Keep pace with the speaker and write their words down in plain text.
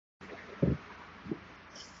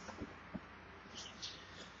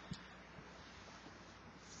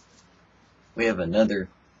We have another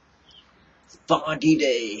foggy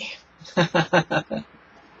day.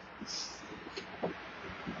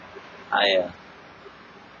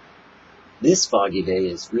 This foggy day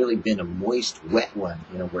has really been a moist, wet one,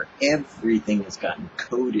 where everything has gotten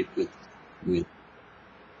coated with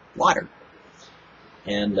water.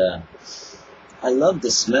 And I love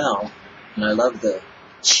the smell, and I love the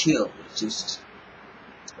chill.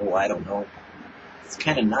 I don't know. It's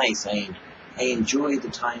kind of nice. I enjoy the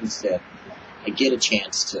times that I get a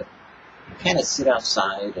chance to kind of sit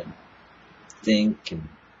outside and think and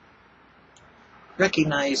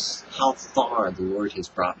recognize how far the Lord has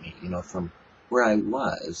brought me, from where I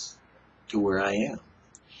was to where I am.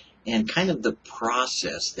 And kind of the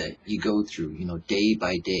process that you go through, day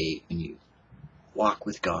by day, when you walk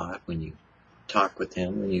with God, when you talk with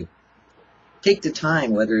Him, when you take the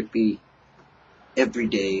time, whether it be every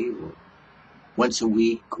day or once a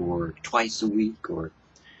week or twice a week or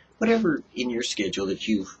whatever in your schedule that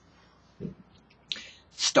you've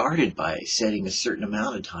started by setting a certain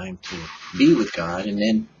amount of time to be with God and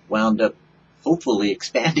then wound up hopefully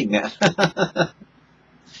expanding that.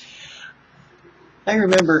 I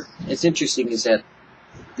remember, it's interesting is that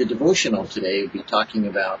the devotional today would be talking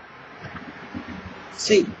about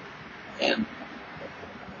Satan. And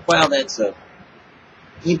while that's a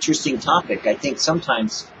interesting topic, I think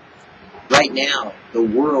sometimes right now the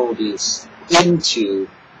world is into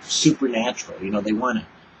supernatural. They want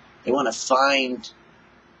to find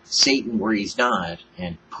Satan where he's not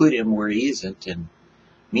and put him where he isn't. And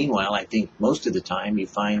meanwhile, I think most of the time you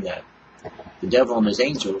find that the devil and his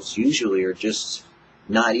angels usually are just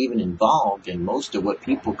not even involved in most of what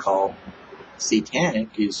people call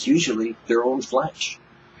satanic is usually their own flesh.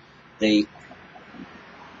 They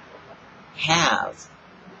have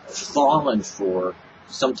fallen for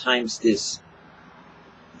sometimes this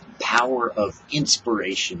power of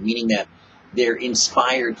inspiration, meaning that they're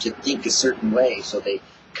inspired to think a certain way, so they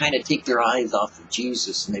kind of take their eyes off of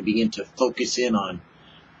Jesus and they begin to focus in on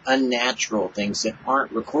unnatural things that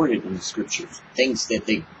aren't recorded in the scriptures, things that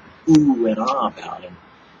they ooh and ah about and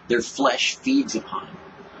their flesh feeds upon.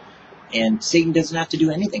 And Satan doesn't have to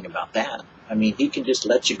do anything about that. I mean, he can just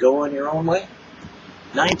let you go on your own way.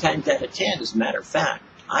 9 times out of 10, as a matter of fact,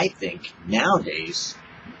 I think nowadays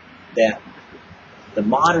that the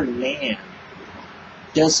modern man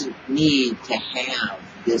doesn't need to have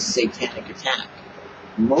this satanic attack.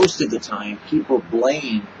 Most of the time, people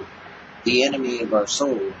blame the enemy of our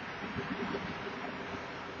soul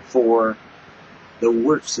for the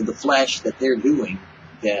works of the flesh that they're doing,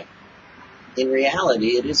 that in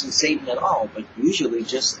reality it isn't Satan at all, but usually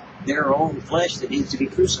just their own flesh that needs to be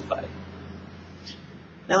crucified.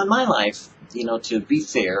 Now in my life, to be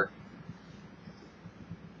fair,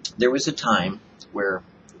 there was a time where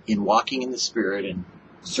in walking in the Spirit and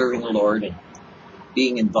serving the Lord and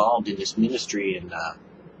being involved in this ministry in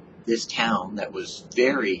this town that was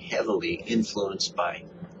very heavily influenced by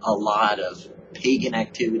a lot of pagan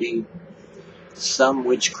activity, some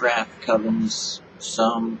witchcraft covens,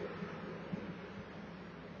 some,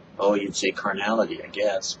 you'd say carnality, I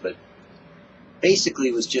guess, but basically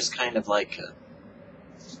it was just kind of like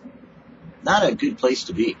not a good place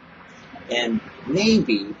to be. And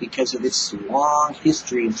maybe because of its long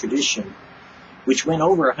history and tradition, which went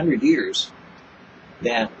over 100 years,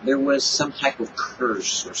 that there was some type of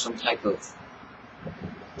curse or some type of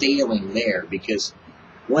failing there, because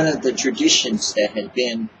one of the traditions that had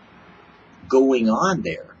been going on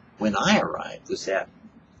there when I arrived was that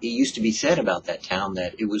it used to be said about that town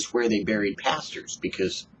that it was where they buried pastors,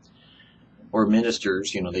 or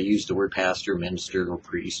ministers, they used the word pastor, minister, or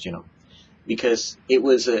priest, because it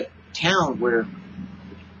was a town where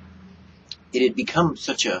it had become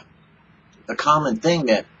such a common thing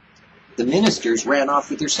that the ministers ran off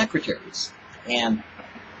with their secretaries. And,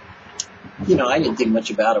 I didn't think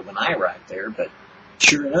much about it when I arrived there, but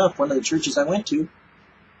sure enough, one of the churches I went to,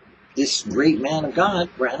 this great man of God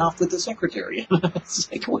ran off with the secretary.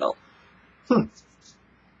 It's like, well,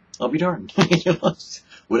 I'll be darned.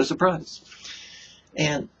 What a surprise.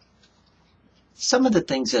 And some of the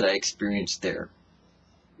things that I experienced there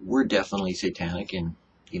were definitely satanic, and,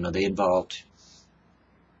 they involved,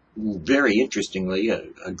 very interestingly, a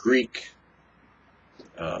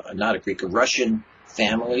Russian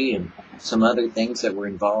family and some other things that were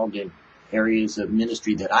involved in areas of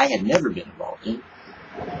ministry that I had never been involved in.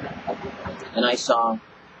 And I saw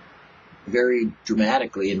very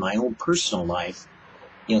dramatically in my own personal life,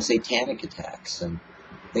 satanic attacks and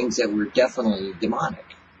things that were definitely demonic.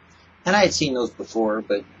 And I had seen those before,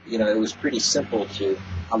 but, it was pretty simple to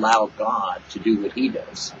allow God to do what He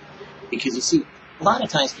does. Because, you see, a lot of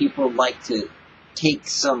times people like to take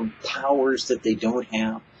some powers that they don't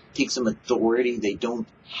have, take some authority they don't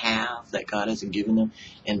have that God hasn't given them,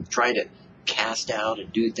 and try to cast out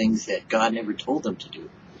and do things that God never told them to do.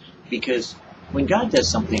 Because when God does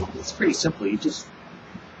something, it's pretty simple. You just,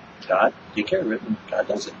 God, take care of it, and God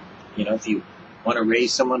does it. If you want to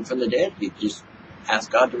raise someone from the dead, you just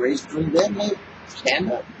ask God to raise them from the dead, and they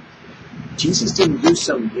stand up. Jesus didn't do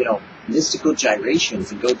some, mystical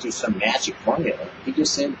gyrations and go through some magic formula. He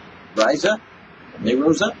just said, rise up. And they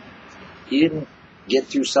rose up. He didn't get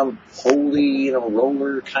through some holy,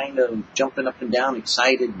 roller kind of jumping up and down,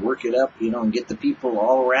 excited, work it up, and get the people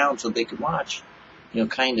all around so they could watch,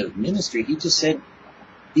 kind of ministry. He just said,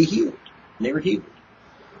 be healed. And they were healed.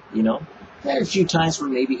 There are a few times where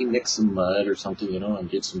maybe he mixed some mud or something, and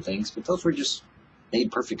did some things, but those were just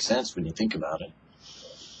made perfect sense when you think about it.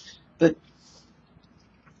 But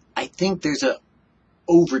I think there's a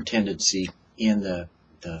over tendency in the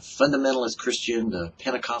fundamentalist Christian, the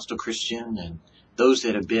Pentecostal Christian, and those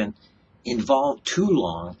that have been involved too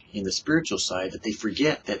long in the spiritual side that they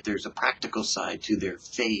forget that there's a practical side to their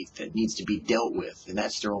faith that needs to be dealt with, and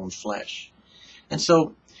that's their own flesh. And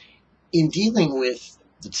so, in dealing with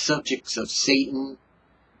the subjects of Satan,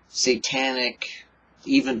 satanic,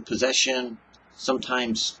 even possession,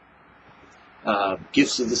 sometimes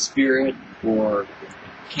gifts of the Spirit, or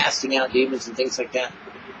casting out demons and things like that,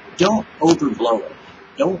 don't overblow it.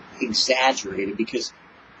 Don't exaggerate it, because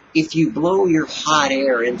if you blow your hot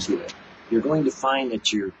air into it, you're going to find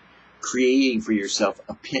that you're creating for yourself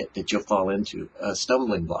a pit that you'll fall into, a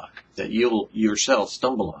stumbling block that you'll yourself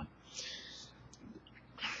stumble on.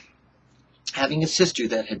 Having a sister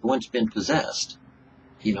that had once been possessed,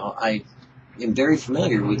 I am very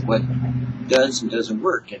familiar with what does and doesn't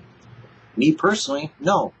work. And me personally,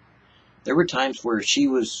 no. There were times where she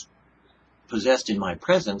was possessed in my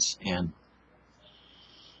presence, and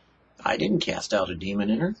I didn't cast out a demon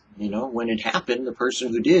in her. When it happened, the person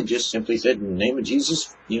who did just simply said, in the name of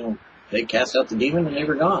Jesus, they cast out the demon and they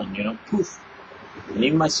were gone, poof. And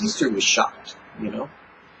even my sister was shocked,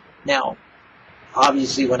 Now,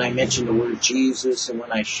 obviously when I mentioned the word Jesus and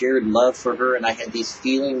when I shared love for her and I had these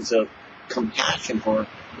feelings of compassion for her,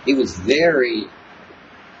 it was very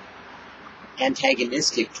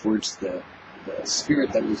antagonistic towards the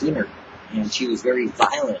spirit that was in her. And she was very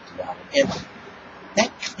violent about it. And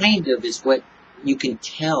that kind of is what you can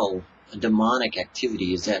tell a demonic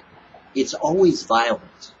activity, is that it's always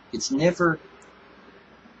violent. It's never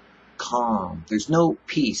calm. There's no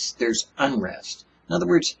peace. There's unrest. In other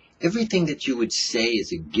words, everything that you would say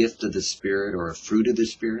is a gift of the Spirit or a fruit of the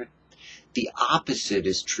Spirit, the opposite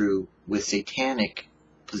is true with satanic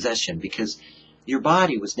possession, because your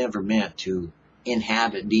body was never meant to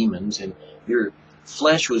inhabit demons, and your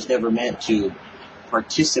flesh was never meant to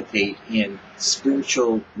participate in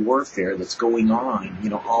spiritual warfare that's going on,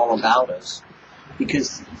 all about us.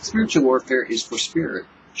 Because spiritual warfare is for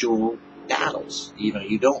spiritual battles.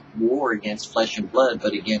 You don't war against flesh and blood,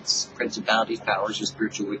 but against principalities, powers, and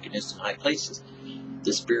spiritual wickedness in high places.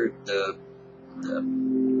 The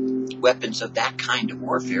weapons of that kind of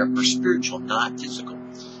warfare are spiritual, not physical.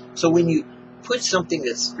 So when you put something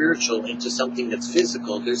that's spiritual into something that's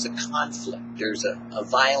physical, there's a conflict. There's a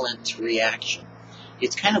violent reaction.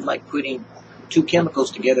 It's kind of like putting two chemicals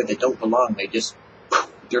together that don't belong.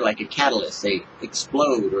 They're like a catalyst. They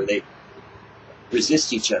explode or they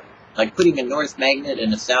resist each other. Like putting a north magnet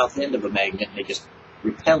and a south end of a magnet, and they just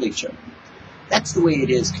repel each other. That's the way it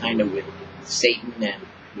is kind of with Satan and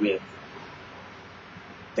with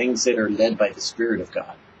things that are led by the Spirit of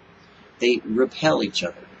God. They repel each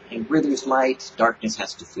other. And where there's light, darkness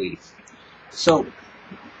has to flee. So,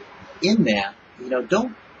 in that,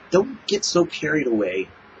 don't get so carried away,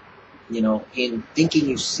 in thinking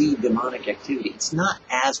you see demonic activity. It's not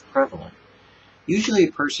as prevalent. Usually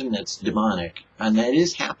a person that's demonic, and that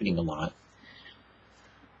is happening a lot,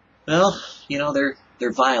 well,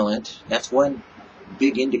 they're violent. That's one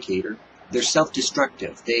big indicator. They're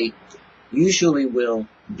self-destructive. They usually will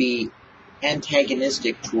be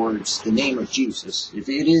antagonistic towards the name of Jesus. If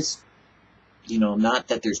it is, not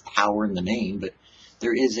that there's power in the name, but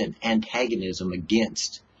there is an antagonism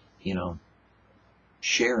against,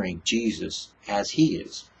 sharing Jesus as he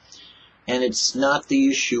is. And it's not the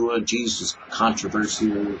Yeshua, Jesus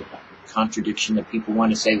controversy or contradiction that people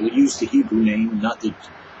want to say, well, use the Hebrew name, not the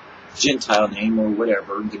Gentile name or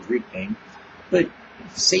whatever, the Greek name. But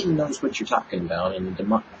Satan knows what you're talking about, and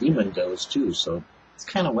the demon does too, so it's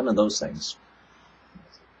kind of one of those things.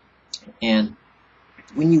 And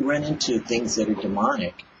when you run into things that are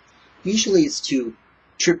demonic, usually it's to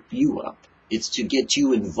trip you up. It's to get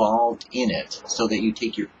you involved in it so that you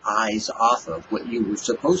take your eyes off of what you were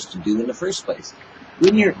supposed to do in the first place.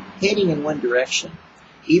 when you're heading in one direction,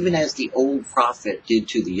 even as the old prophet did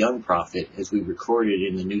to the young prophet, as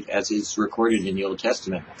is recorded in the Old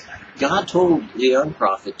Testament, God told the young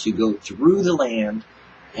prophet to go through the land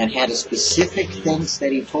and had a specific things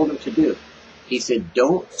that he told him to do. He said,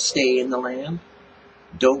 don't stay in the land,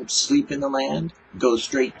 don't sleep in the land, go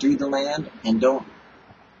straight through the land, and don't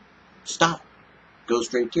stop. Go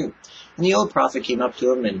straight through. And the old prophet came up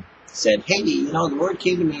to him and said, hey, the Lord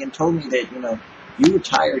came to me and told me that, you were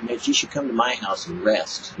tired and that you should come to my house and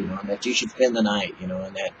rest, and that you should spend the night, and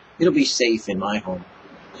that it'll be safe in my home.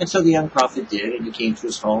 And so the young prophet did, and he came to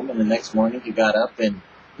his home, and the next morning he got up and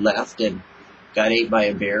left and got ate by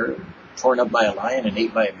a bear, torn up by a lion and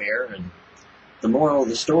ate by a bear. And the moral of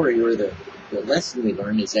the story, or the lesson we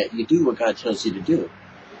learn, is that you do what God tells you to do.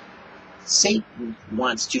 Satan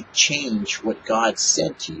wants to change what God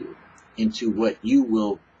said to you into what you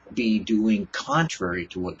will be doing contrary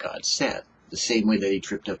to what God said. The same way that he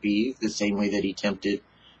tripped up Eve, the same way that he tempted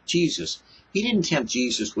Jesus. He didn't tempt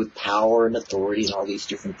Jesus with power and authority and all these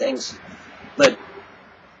different things. But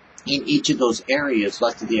in each of those areas,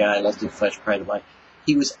 lust of the eye, lust of the flesh, pride of life,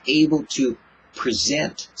 he was able to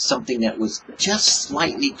present something that was just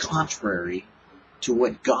slightly contrary to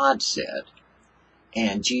what God said.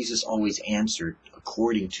 And Jesus always answered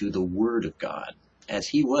according to the Word of God, as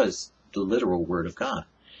he was the literal Word of God.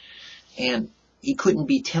 And he couldn't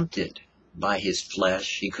be tempted by his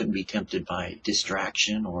flesh. He couldn't be tempted by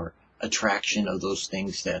distraction or attraction of those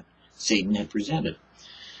things that Satan had presented.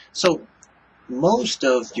 So most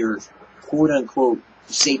of your quote-unquote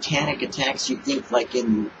satanic attacks, you think like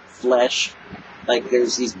in flesh, like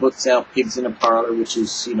there's these books out, Pigs in a Parlor, which is,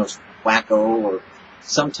 wacko, or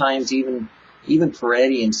sometimes even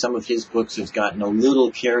Peretti in some of his books has gotten a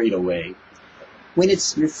little carried away. When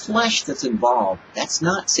it's your flesh that's involved, that's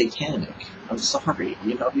not satanic. I'm sorry.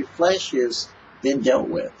 Your flesh has been dealt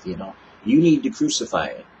with, You need to crucify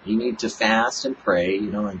it. You need to fast and pray,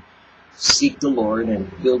 and seek the Lord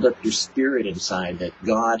and build up your spirit inside, that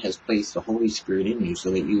God has placed the Holy Spirit in you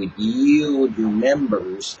so that you would yield your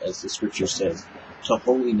members, as the scripture says, to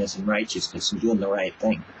holiness and righteousness and doing the right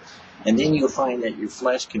thing. And then you'll find that your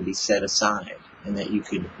flesh can be set aside and that you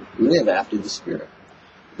can live after the Spirit.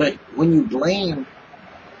 But when you blame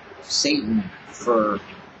Satan for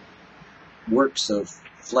works of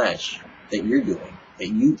flesh that you're doing, that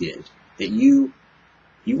you did, that you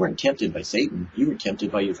weren't tempted by Satan, you were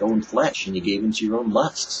tempted by your own flesh, and you gave into your own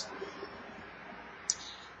lusts.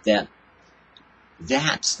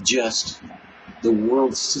 That's just the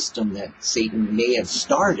world system that Satan may have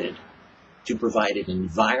started to provide an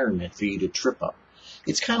environment for you to trip up.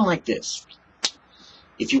 It's kind of like this.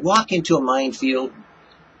 If you walk into a minefield,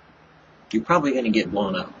 you're probably going to get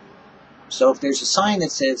blown up. So if there's a sign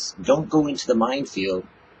that says, don't go into the minefield,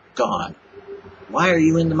 God, why are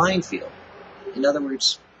you in the minefield? In other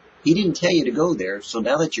words, he didn't tell you to go there, so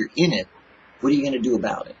now that you're in it, what are you going to do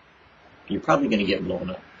about it? You're probably going to get blown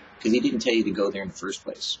up, because he didn't tell you to go there in the first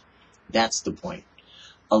place. That's the point.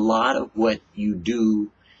 A lot of what you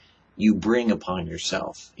do, you bring upon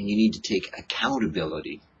yourself, and you need to take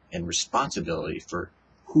accountability and responsibility for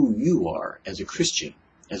who you are as a Christian,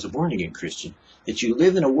 as a born-again Christian, that you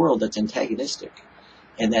live in a world that's antagonistic,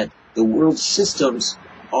 and that the world systems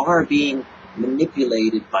are being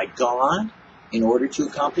manipulated by God in order to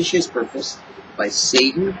accomplish his purpose, by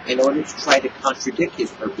Satan in order to try to contradict his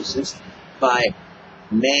purposes, by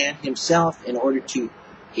man himself in order to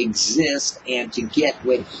exist and to get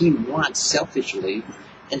what he wants selfishly.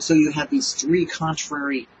 And so you have these three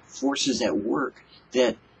contrary forces at work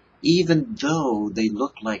that, even though they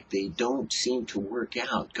look like they don't seem to work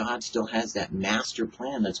out, God still has that master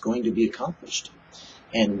plan that's going to be accomplished.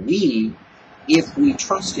 And we, if we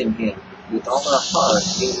trust in him with all our heart,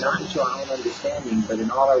 and not into our own understanding, but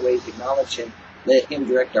in all our ways acknowledge him, let him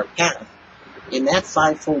direct our path, in that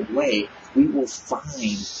fivefold way, we will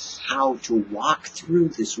find how to walk through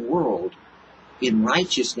this world in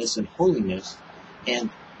righteousness and holiness,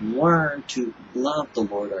 and learn to love the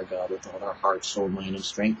Lord our God with all our heart, soul, mind, and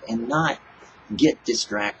strength, and not get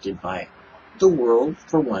distracted by the world,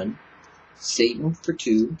 for one, Satan, for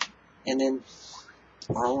two, and then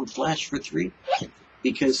our own flesh, for three,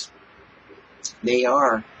 because they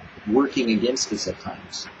are working against us at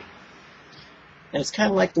times. And it's kind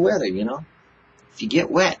of like the weather, If you get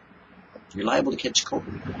wet, you're liable to catch cold.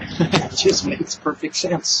 It just makes perfect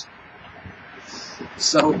sense.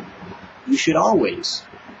 So, you should always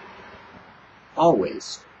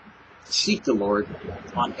seek the Lord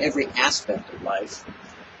on every aspect of life,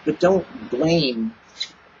 but don't blame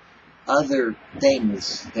other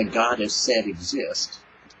things that God has said exist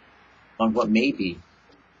on what may be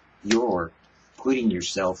your putting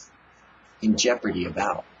yourself in jeopardy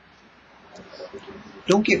about.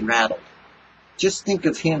 Don't get rattled. Just think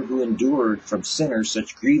of him who endured from sinners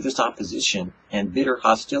such grievous opposition and bitter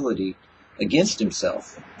hostility against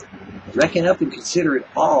himself. Reckon up and consider it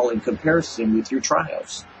all in comparison with your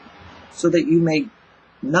trials, so that you may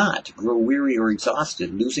not grow weary or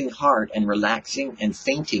exhausted, losing heart and relaxing and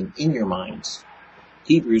fainting in your minds.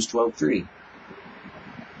 Hebrews 12:3.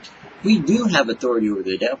 We do have authority over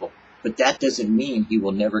the devil, but that doesn't mean he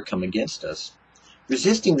will never come against us.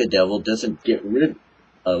 Resisting the devil doesn't rid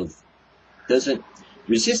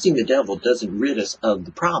us of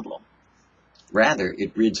the problem. Rather,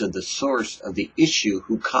 it rids of the source of the issue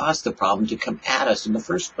who caused the problem to come at us in the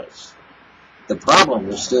first place. The problem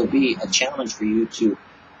will still be a challenge for you to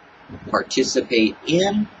participate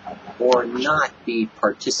in or not be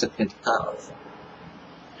participant of.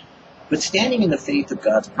 But standing in the faith of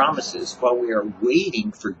God's promises while we are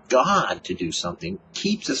waiting for God to do something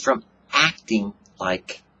keeps us from acting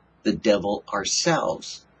like the devil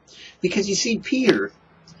ourselves. Because you see, Peter,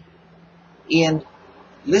 in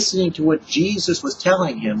listening to what Jesus was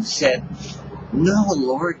telling him, said, "No,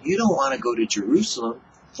 Lord, you don't want to go to Jerusalem.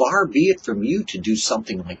 Far be it from you to do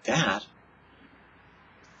something like that."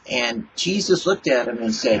 And Jesus looked at him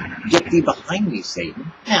and said, "Get thee behind me,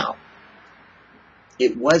 Satan." Now,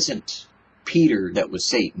 it wasn't Peter that was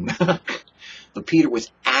Satan, but Peter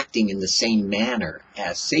was acting in the same manner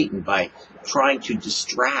as Satan by trying to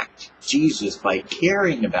distract Jesus, by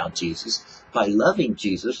caring about Jesus, by loving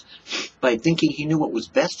Jesus, by thinking he knew what was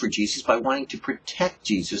best for Jesus, by wanting to protect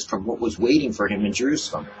Jesus from what was waiting for him in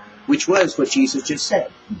Jerusalem, which was what Jesus just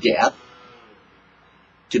said: death,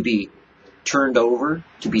 to be turned over,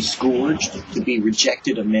 to be scourged, to be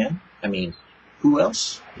rejected of men. I mean, who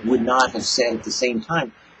else would not have said at the same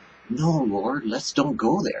time, "No, Lord, don't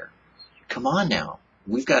go there. Come on now.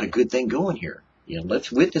 We've got a good thing going here.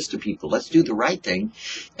 Let's witness to people. Let's do the right thing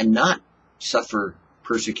and not suffer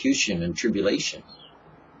persecution and tribulation."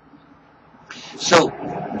 So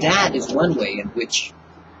that is one way in which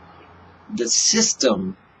the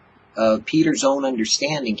system of Peter's own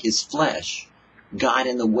understanding, his flesh, got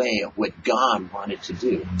in the way of what God wanted to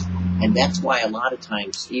do. And that's why a lot of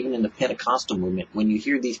times, even in the Pentecostal movement, when you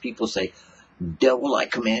hear these people say, "Devil, I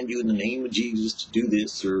command you in the name of Jesus to do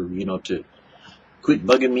this," or, to quit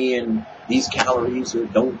bugging me in these calories, or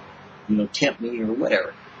don't, tempt me, or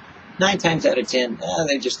whatever. 9 times out of 10,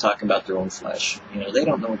 they're just talking about their own flesh. They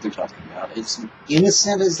don't know what they're talking about. It's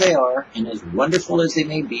innocent as they are, and as wonderful as they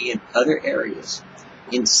may be in other areas.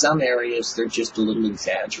 In some areas, they're just a little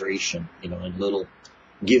exaggeration, a little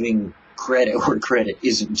giving credit where credit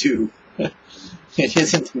isn't due. It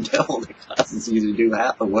isn't the devil that causes you to do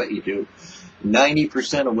half of what you do.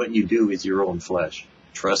 90% of what you do is your own flesh.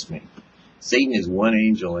 Trust me. Satan is one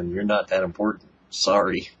angel, and you're not that important.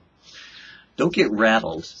 Sorry. Don't get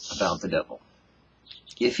rattled about the devil.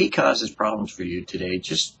 If he causes problems for you today,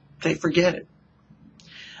 just forget it.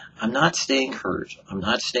 I'm not staying hurt. I'm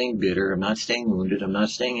not staying bitter. I'm not staying wounded. I'm not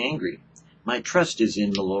staying angry. My trust is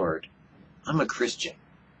in the Lord. I'm a Christian.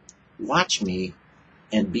 Watch me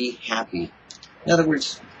and be happy. In other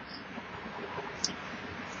words,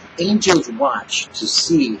 angels watch to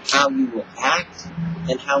see how you will act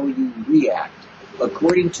and how you react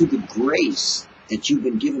according to the grace that you've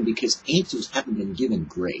been given, because angels haven't been given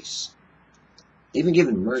grace. They've been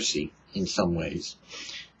given mercy in some ways.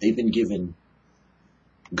 They've been given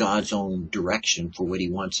God's own direction for what he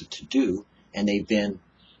wants it to do, and they've been,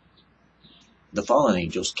 the fallen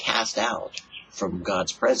angels, cast out from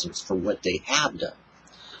God's presence for what they have done.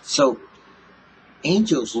 So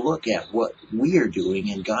angels look at what we are doing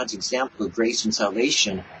in God's example of grace and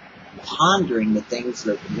salvation, pondering the things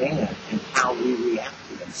of man and how we react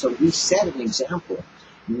to them. So we set an example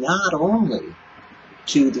not only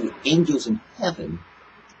to the angels in heaven,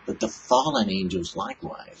 but the fallen angels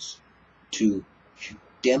likewise, to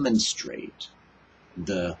demonstrate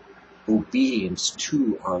the obedience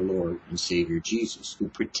to our Lord and Savior Jesus, who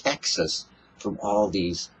protects us from all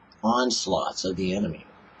these onslaughts of the enemy.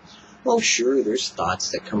 Oh, sure, there's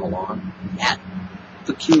thoughts that come along at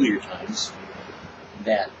peculiar times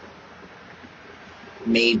that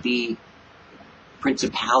may be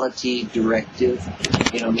principality directive,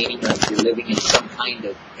 meaning like you're living in some kind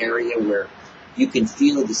of area where you can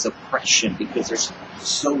feel this oppression because there's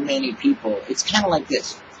so many people. It's kind of like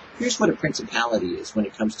this. Here's what a principality is when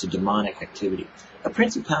it comes to demonic activity. A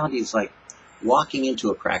principality is like walking into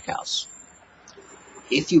a crack house.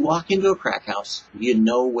 If you walk into a crack house, you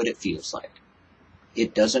know what it feels like.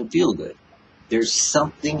 It doesn't feel good. There's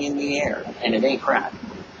something in the air, and it ain't crack.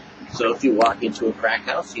 So if you walk into a crack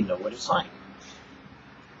house, you know what it's like.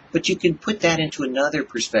 But you can put that into another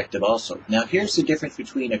perspective also. Now, here's the difference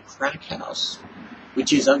between a crack house,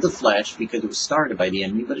 which is of the flesh because it was started by the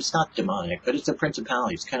enemy, but it's not demonic, but it's a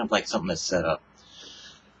principality. It's kind of like something that's set up.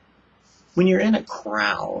 When you're in a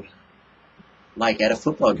crowd, like at a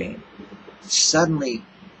football game, suddenly,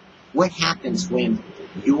 what happens when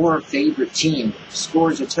your favorite team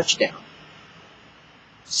scores a touchdown?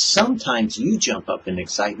 Sometimes you jump up in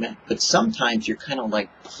excitement, but sometimes you're kind of like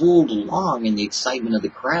pulled along in the excitement of the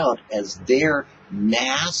crowd as their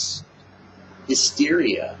mass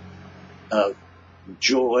hysteria of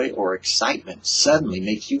joy or excitement suddenly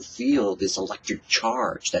makes you feel this electric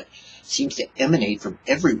charge that seems to emanate from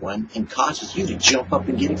everyone and causes you to jump up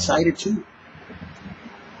and get excited too.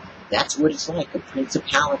 That's what it's like, a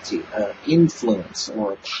principality, influence,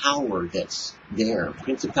 or a power that's there.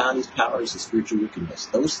 Principalities, powers, and spiritual wickedness.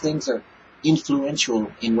 Those things are influential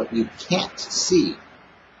in what you can't see,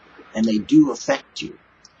 and they do affect you.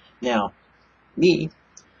 Now, me,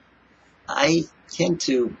 I tend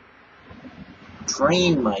to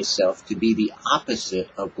train myself to be the opposite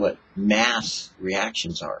of what mass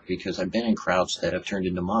reactions are, because I've been in crowds that have turned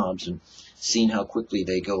into mobs and seen how quickly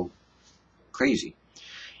they go crazy.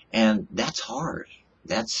 And that's hard.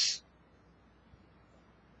 That's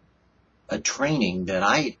a training that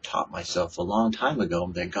I taught myself a long time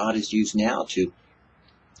ago that God has used now to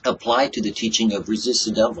apply to the teaching of resist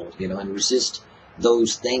the devil, and resist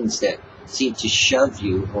those things that seem to shove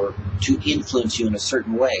you or to influence you in a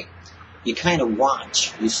certain way. You kind of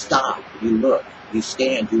watch, you stop, you look, you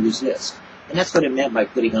stand, you resist. And that's what it meant by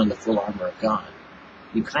putting on the full armor of God.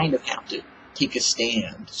 You kind of have to take a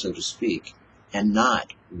stand, so to speak, and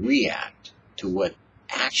not react to what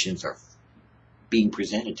actions are being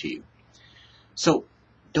presented to you. So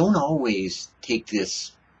don't always take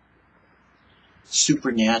this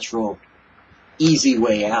supernatural, easy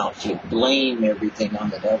way out to blame everything on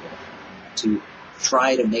the devil, to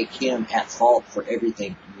try to make him at fault for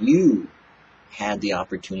everything you had the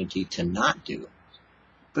opportunity to not do.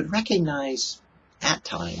 But recognize at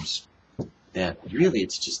times that really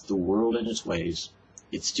it's just the world and its ways.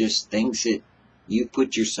 It's just things that you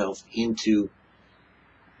put yourself into.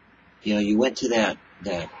 You went to that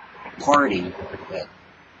party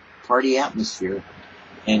atmosphere,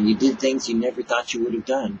 and you did things you never thought you would have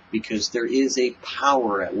done, because there is a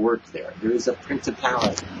power at work there. There is a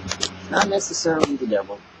principality. It's not necessarily the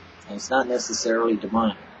devil, and it's not necessarily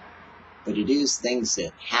demonic, but it is things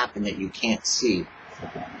that happen that you can't see.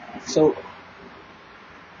 So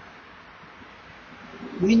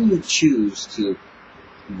when you choose to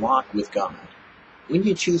walk with God, when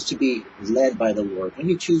you choose to be led by the Lord, when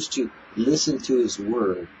you choose to listen to His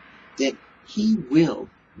Word, that He will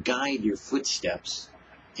guide your footsteps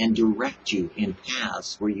and direct you in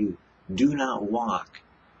paths where you do not walk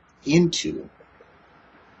into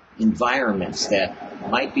environments that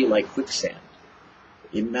might be like quicksand.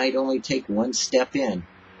 It might only take one step in,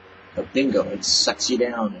 but bingo, it sucks you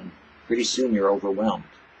down, and pretty soon you're overwhelmed.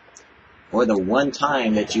 Or the one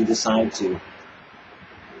time that you decide to,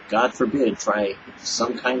 God forbid, try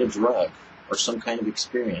some kind of drug or some kind of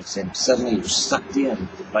experience, and suddenly you're sucked in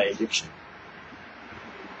by addiction.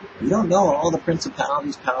 You don't know all the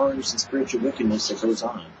principalities, powers, and spiritual wickedness that goes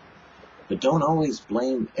on. But don't always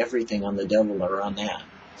blame everything on the devil or on that.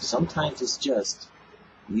 Sometimes it's just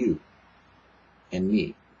you and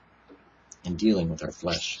me and dealing with our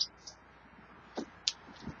flesh.